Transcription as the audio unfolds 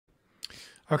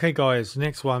Okay guys,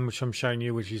 next one which I'm showing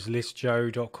you, which is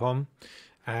listjoe.com,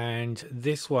 and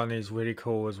this one is really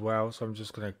cool as well, so I'm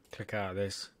just going to click out of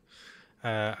this.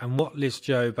 And what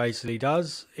listjoe basically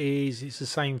does is it's the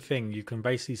same thing. You can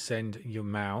basically send your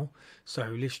mail. So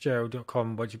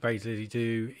listjoe.com, what you basically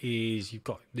do is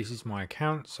this is my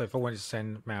account, so if I wanted to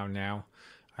send mail now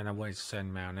and I wanted to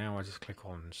send mail now, I just click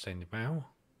on send mail.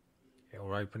 It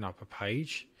will open up a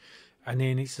page, and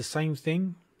then it's the same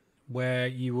thing where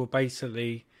you will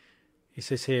basically, it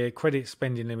says here credit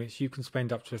spending limits. You can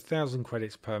spend up to 1,000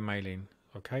 credits per mailing.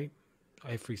 Okay,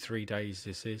 every 3 days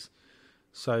this is.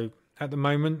 So at the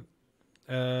moment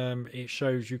it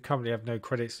shows you currently have no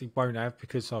credits. It won't have,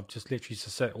 because I've just literally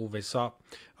set all this up.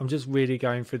 I'm just really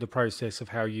going through the process of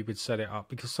how you would set it up,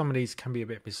 because some of these can be a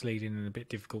bit misleading and a bit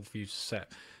difficult for you to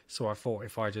set. So I thought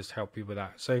if I just help you with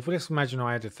that. So if let's imagine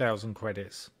I had 1,000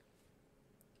 credits.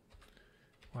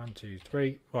 1, 2,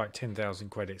 3, right, 10,000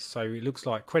 credits. So it looks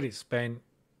like credit spent,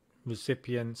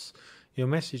 recipients, your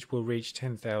message will reach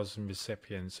 10,000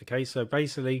 recipients. Okay, so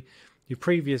basically your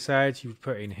previous ads you would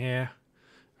put in here,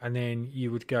 and then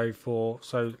you would go for,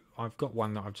 so I've got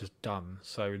one that I've just done,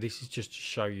 so this is just to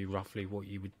show you roughly what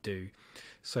you would do.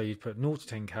 So you put 0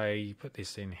 to 10k, you put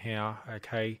this in here,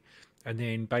 okay, and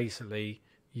then basically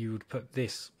you would put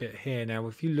this bit here. Now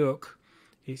if you look,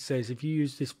 it says if you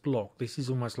use this block, this is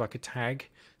almost like a tag,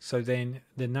 so then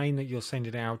the name that you're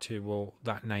sending out to, well,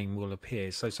 that name will appear.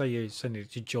 So say you send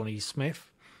it to Johnny Smith,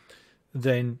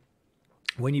 then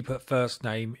when you put first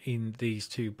name in these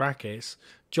two brackets,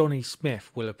 Johnny Smith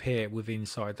will appear within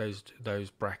inside those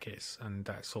brackets, and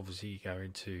that's obviously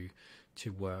going to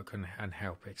work and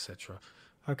help, etc.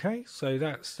 Okay, so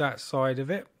that's that side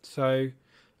of it. So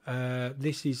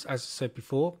this is, as I said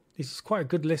before, this is quite a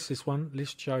good list, this one,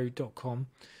 listjoe.com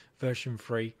version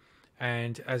 3.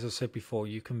 And as I said before,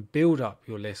 you can build up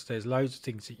your list. There's loads of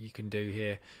things that you can do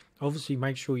here. Obviously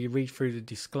make sure you read through the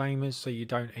disclaimers so you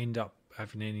don't end up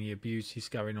having any abuses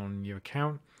going on in your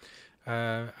account,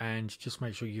 and just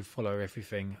make sure you follow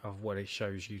everything of what it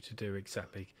shows you to do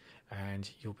exactly,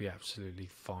 and you'll be absolutely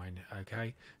fine.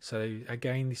 Okay, so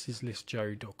again, this is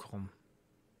listjoe.com.